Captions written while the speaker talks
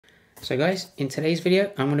So guys, in today's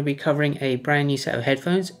video, I'm going to be covering a brand new set of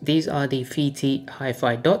headphones. These are the FiiTii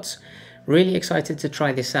HiFi Dots. Really excited to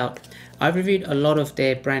try this out. I've reviewed a lot of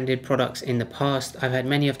their branded products in the past. I've had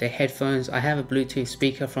many of their headphones. I have a Bluetooth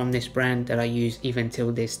speaker from this brand that I use even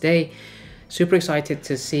till this day. Super excited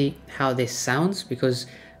to see how this sounds because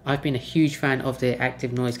I've been a huge fan of their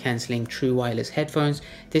active noise cancelling true wireless headphones.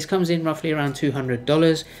 This comes in roughly around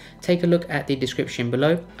 $200. Take a look at the description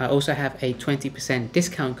below. I also have a 20%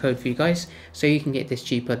 discount code for you guys, so you can get this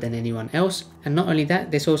cheaper than anyone else. And not only that,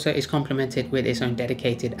 this also is complemented with its own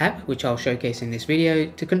dedicated app, which I'll showcase in this video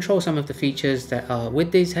to control some of the features that are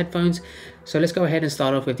with these headphones. So let's go ahead and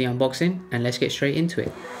start off with the unboxing and let's get straight into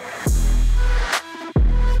it.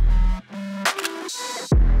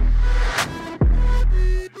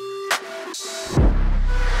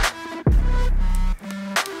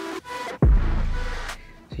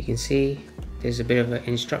 You can see there's a bit of an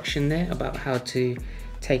instruction there about how to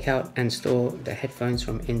take out and store the headphones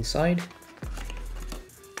from inside.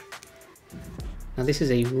 Now this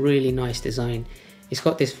is a really nice design. It's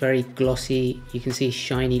got this very glossy, you can see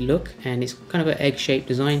shiny look, and it's kind of an egg-shaped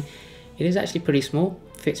design. It is actually pretty small,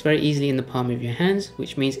 fits very easily in the palm of your hands,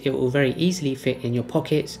 which means it will very easily fit in your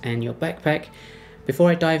pockets and your backpack. Before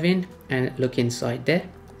I dive in and look inside there,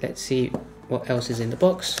 let's see what else is in the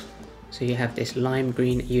box. So you have this lime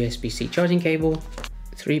green USB-C charging cable,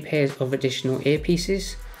 3 pairs of additional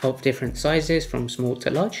earpieces of different sizes from small to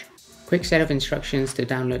large, quick set of instructions to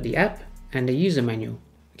download the app, and a user manual.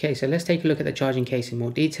 Okay, so let's take a look at the charging case in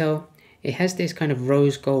more detail. It has this kind of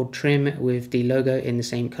rose gold trim with the logo in the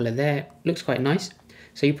same color there. Looks quite nice.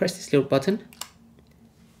 So you press this little button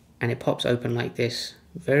and it pops open like this.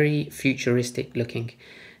 Very futuristic looking.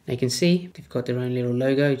 Now you can see they've got their own little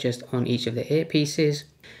logo just on each of the earpieces.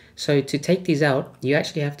 So to take these out, you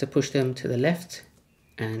actually have to push them to the left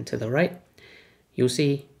and to the right. You'll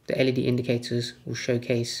see the LED indicators will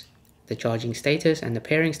showcase the charging status and the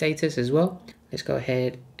pairing status as well. Let's go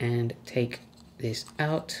ahead and take this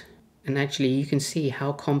out. And actually you can see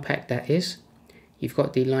how compact that is. You've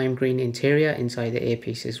got the lime green interior inside the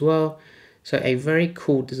earpiece as well. So a very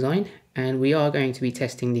cool design, and we are going to be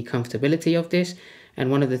testing the comfortability of this.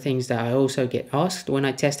 And one of the things that I also get asked when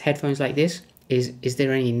I test headphones like this is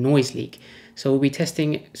there any noise leak? So we'll be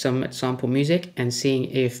testing some sample music and seeing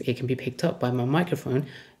if it can be picked up by my microphone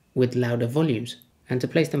with louder volumes. And to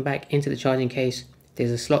place them back into the charging case,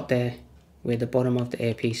 there's a slot there where the bottom of the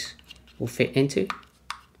earpiece will fit into,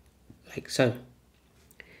 like so.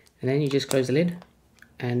 And then you just close the lid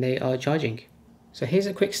and they are charging. So here's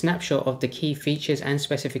a quick snapshot of the key features and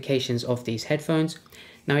specifications of these headphones.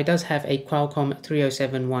 Now it does have a Qualcom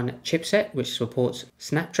 3071 chipset, which supports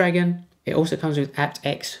Snapdragon. It also comes with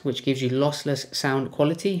APTX, which gives you lossless sound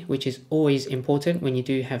quality, which is always important when you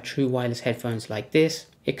do have true wireless headphones like this.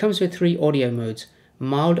 It comes with 3 audio modes: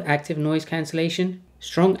 mild active noise cancellation,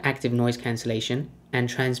 strong active noise cancellation, and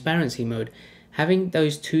transparency mode. Having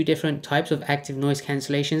those 2 different types of active noise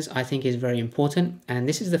cancellations I think is very important, and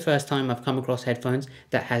this is the first time I've come across headphones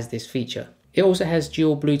that has this feature. It also has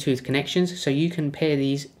dual Bluetooth connections, so you can pair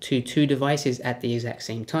these to 2 devices at the exact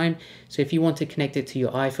same time. So if you want to connect it to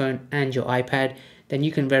your iPhone and your iPad, then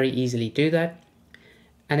you can very easily do that.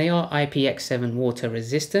 And they are IPX7 water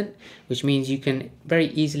resistant, which means you can very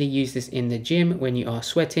easily use this in the gym when you are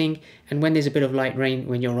sweating, and when there's a bit of light rain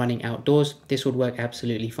when you're running outdoors, this would work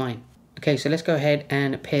absolutely fine. Okay, so let's go ahead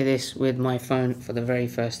and pair this with my phone for the very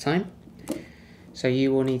first time. So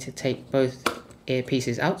you will need to take both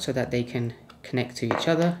earpieces out so that they can connect to each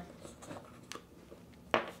other.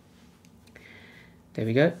 There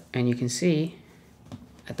we go, and you can see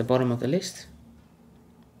at the bottom of the list,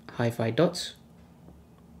 HiFi Dots,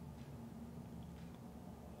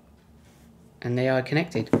 and they are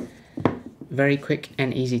connected. Very quick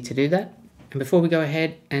and easy to do that. And before we go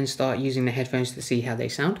ahead and start using the headphones to see how they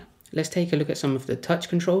sound, let's take a look at some of the touch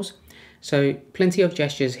controls. So plenty of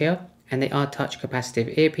gestures here, and they are touch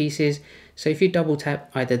capacitive earpieces. So if you double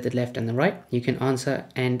tap either the left and the right, you can answer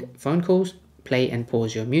end phone calls, play and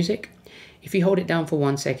pause your music. If you hold it down for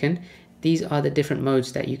 1 second, these are the different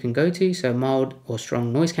modes that you can go to. So mild or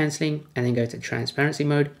strong noise cancelling, and then go to transparency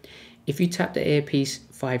mode. If you tap the earpiece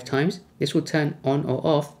 5 times, this will turn on or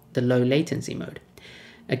off the low latency mode.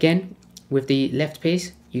 Again, with the left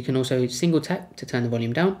piece, you can also single tap to turn the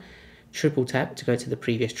volume down, triple tap to go to the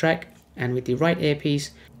previous track, and with the right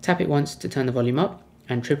earpiece, tap it once to turn the volume up,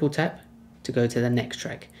 and triple tap to go to the next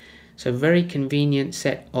track. So very convenient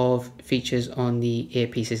set of features on the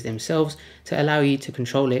earpieces themselves to allow you to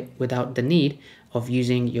control it without the need of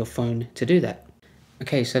using your phone to do that.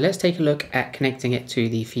 Okay, so let's take a look at connecting it to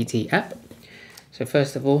the FiiTii app. So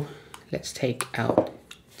first of all, let's take out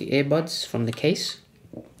the earbuds from the case.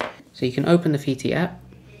 So you can open the FiiTii app.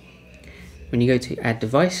 When you go to add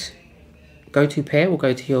device, go to pair will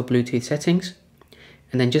go to your Bluetooth settings,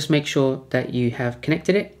 and then just make sure that you have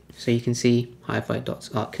connected it. So you can see HiFi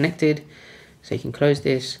dots are connected. So you can close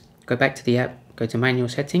this, go back to the app, go to manual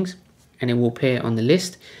settings, and it will appear on the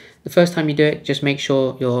list. The first time you do it, just make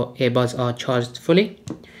sure your earbuds are charged fully.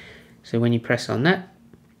 So when you press on that,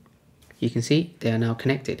 you can see they are now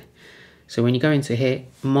connected. So when you go into here,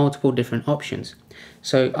 multiple different options.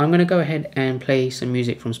 So I'm going to go ahead and play some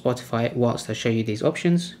music from Spotify whilst I show you these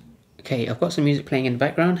options. Okay, I've got some music playing in the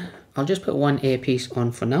background. I'll just put one earpiece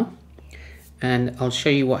on for now, and I'll show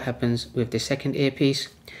you what happens with the second earpiece.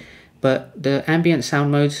 But the ambient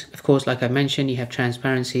sound modes, of course, like I mentioned, you have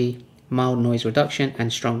transparency, mild noise reduction,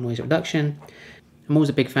 and strong noise reduction. I'm always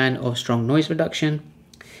a big fan of strong noise reduction.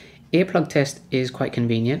 Earplug test is quite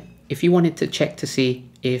convenient. If you wanted to check to see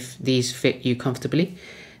if these fit you comfortably,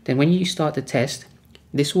 then when you start the test,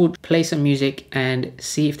 this will play some music and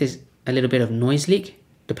see if there's a little bit of noise leak,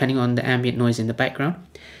 depending on the ambient noise in the background.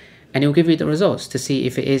 And it will give you the results to see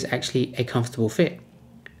if it is actually a comfortable fit.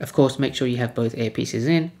 Of course, make sure you have both earpieces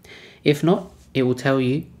in. If not, it will tell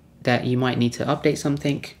you that you might need to update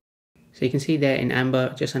something. So you can see there in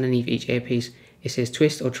amber, just underneath each earpiece, it says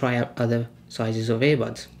twist or try out other sizes of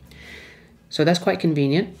earbuds. So that's quite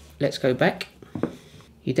convenient. Let's go back.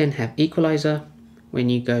 You then have equalizer. When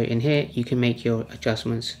you go in here, you can make your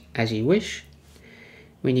adjustments as you wish.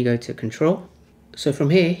 When you go to control, so from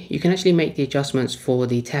here, you can actually make the adjustments for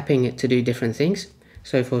the tapping to do different things.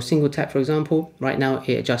 So for a single tap, for example, right now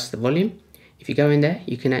it adjusts the volume. If you go in there,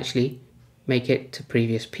 you can actually make it to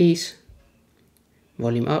previous piece,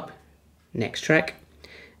 volume up, next track.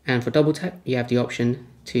 And for double tap, you have the option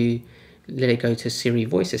to let it go to Siri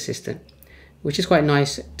voice assistant, which is quite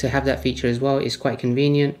nice to have that feature as well. It's quite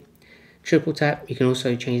convenient. Triple tap, you can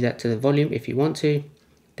also change that to the volume if you want to.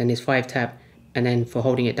 Then there's 5 tap, and then for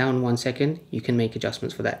holding it down 1 second, you can make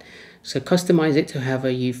adjustments for that. So customize it to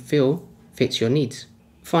however you feel fits your needs.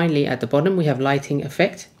 Finally, at the bottom, we have lighting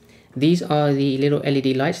effect. These are the little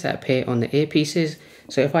LED lights that appear on the earpieces.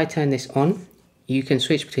 So if I turn this on, you can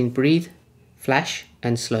switch between breathe, flash,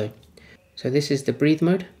 and slow. So this is the breathe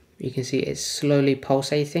mode. You can see it's slowly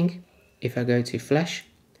pulsating. If I go to flash,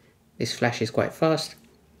 this flashes quite fast.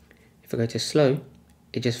 If I go to slow,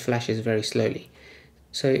 it just flashes very slowly.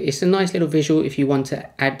 So it's a nice little visual if you want to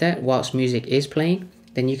add that whilst music is playing,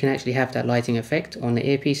 then you can actually have that lighting effect on the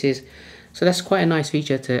earpieces. So that's quite a nice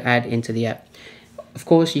feature to add into the app. Of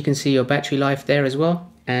course, you can see your battery life there as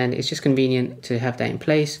well, and it's just convenient to have that in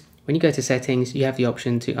place. When you go to settings, you have the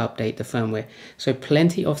option to update the firmware. So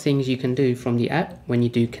plenty of things you can do from the app when you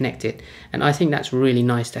do connect it. And I think that's really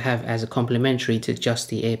nice to have as a complementary to just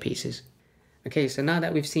the earpieces. Okay, so now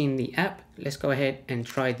that we've seen the app, let's go ahead and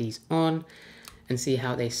try these on and see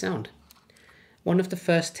how they sound. One of the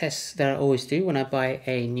first tests that I always do when I buy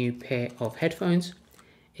a new pair of headphones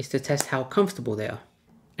is to test how comfortable they are.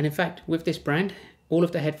 And in fact, with this brand, all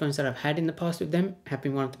of the headphones that I've had in the past with them have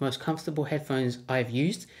been one of the most comfortable headphones I've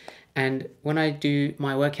used. And when I do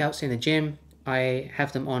my workouts in the gym, I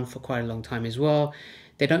have them on for quite a long time as well.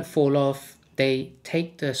 They don't fall off. They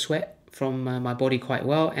take the sweat from my body quite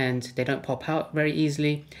well, and they don't pop out very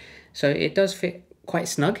easily. So it does fit quite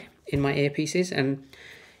snug in my earpieces. And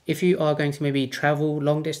if you are going to maybe travel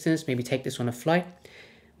long distance, maybe take this on a flight,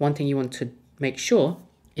 one thing you want to make sure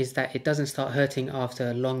is that it doesn't start hurting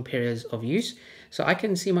after long periods of use. So I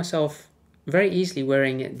can see myself very easily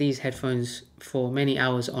wearing these headphones for many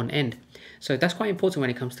hours on end. So that's quite important when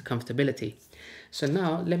it comes to comfortability. So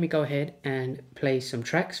now let me go ahead and play some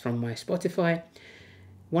tracks from my Spotify.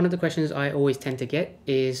 One of the questions I always tend to get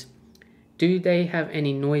is, do they have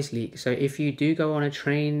any noise leak? So if you do go on a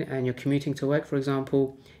train and you're commuting to work, for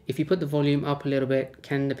example, if you put the volume up a little bit,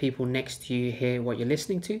 can the people next to you hear what you're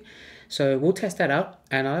listening to? So we'll test that out,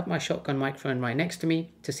 and I have my shotgun microphone right next to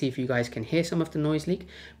me to see if you guys can hear some of the noise leak,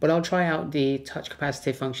 but I'll try out the touch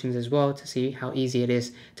capacitive functions as well to see how easy it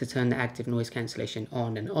is to turn the active noise cancellation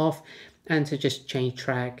on and off, and to just change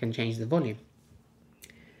track and change the volume.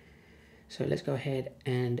 So let's go ahead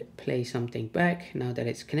and play something back now that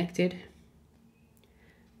it's connected.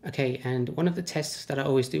 Okay, and one of the tests that I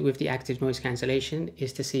always do with the active noise cancellation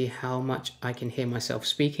is to see how much I can hear myself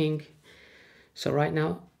speaking. So right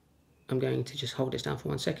now, I'm going to just hold this down for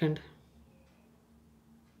 1 second.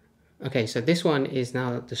 Okay, so this one is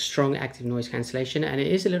now the strong active noise cancellation, and it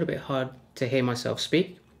is a little bit hard to hear myself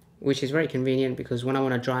speak, which is very convenient because when I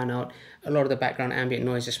want to drown out a lot of the background ambient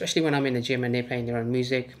noise, especially when I'm in the gym and they're playing their own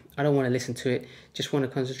music, I don't want to listen to it, just want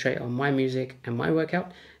to concentrate on my music and my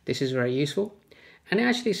workout. This is very useful, and it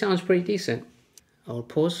actually sounds pretty decent. I'll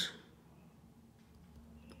pause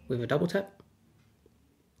with a double tap.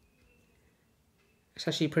 It's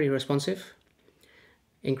actually pretty responsive.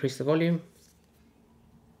 Increase the volume,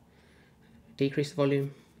 decrease the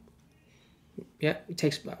volume. Yeah, it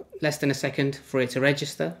takes less than a second for it to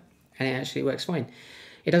register, and it actually works fine.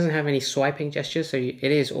 It doesn't have any swiping gestures, so it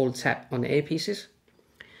is all tap on the earpieces.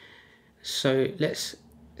 So let's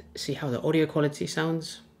see how the audio quality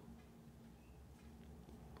sounds.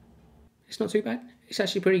 It's not too bad. It's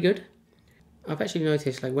actually pretty good. I've actually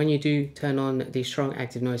noticed, like, when you do turn on the strong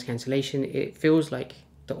active noise cancellation, it feels like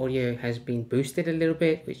the audio has been boosted a little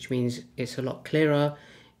bit, which means it's a lot clearer,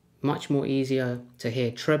 much more easier to hear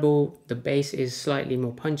treble. The bass is slightly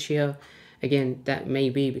more punchier. Again, that may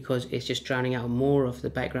be because it's just drowning out more of the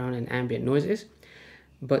background and ambient noises.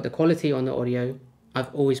 But the quality on the audio,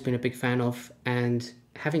 I've always been a big fan of, and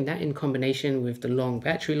having that in combination with the long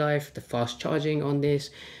battery life, the fast charging on this,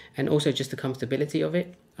 and also just the comfortability of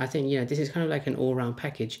it, I think, you know, this is kind of like an all-round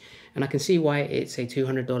package, and I can see why it's a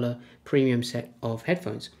 $200 premium set of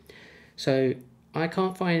headphones. So I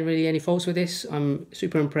can't find really any faults with this. I'm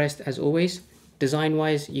super impressed as always.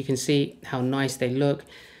 Design-wise, you can see how nice they look.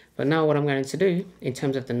 But now what I'm going to do in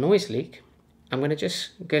terms of the noise leak, I'm going to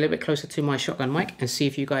just go a little bit closer to my shotgun mic and see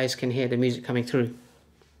if you guys can hear the music coming through.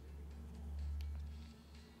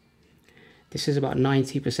 This is about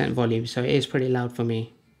 90% volume, so it is pretty loud for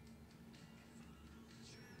me.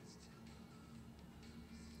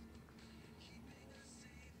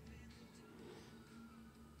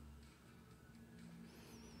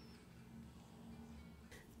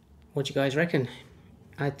 What do you guys reckon?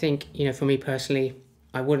 I think, you know, for me personally,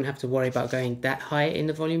 I wouldn't have to worry about going that high in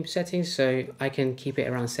the volume settings, so I can keep it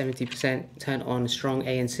around 70%, turn on strong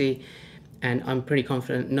ANC, and I'm pretty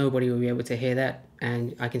confident nobody will be able to hear that,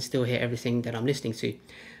 and I can still hear everything that I'm listening to.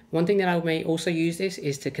 One thing that I may also use this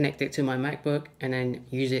is to connect it to my MacBook and then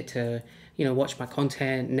use it to, you know, watch my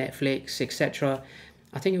content, Netflix, etc.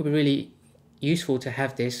 I think it would be really useful to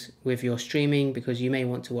have this with your streaming, because you may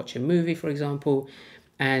want to watch a movie, for example,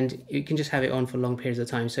 and you can just have it on for long periods of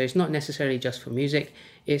time. So it's not necessarily just for music,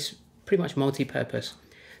 it's pretty much multi-purpose.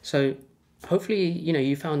 So hopefully, you know,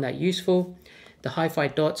 you found that useful. The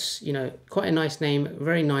HiFi dots, you know, quite a nice name,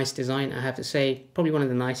 very nice design, I have to say. Probably one of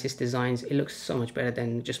the nicest designs. It looks so much better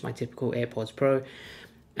than just my typical AirPods Pro.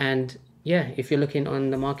 And yeah, if you're looking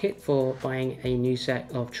on the market for buying a new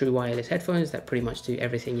set of true wireless headphones that pretty much do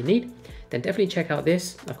everything you need, then definitely check out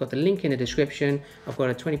this. I've got the link in the description. I've got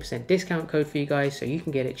a 20% discount code for you guys, so you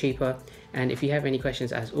can get it cheaper. And if you have any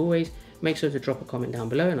questions, as always, make sure to drop a comment down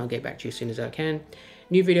below and I'll get back to you as soon as I can.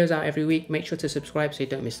 New videos out every week. Make sure to subscribe so you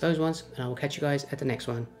don't miss those ones, and I will catch you guys at the next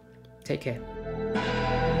one. Take care.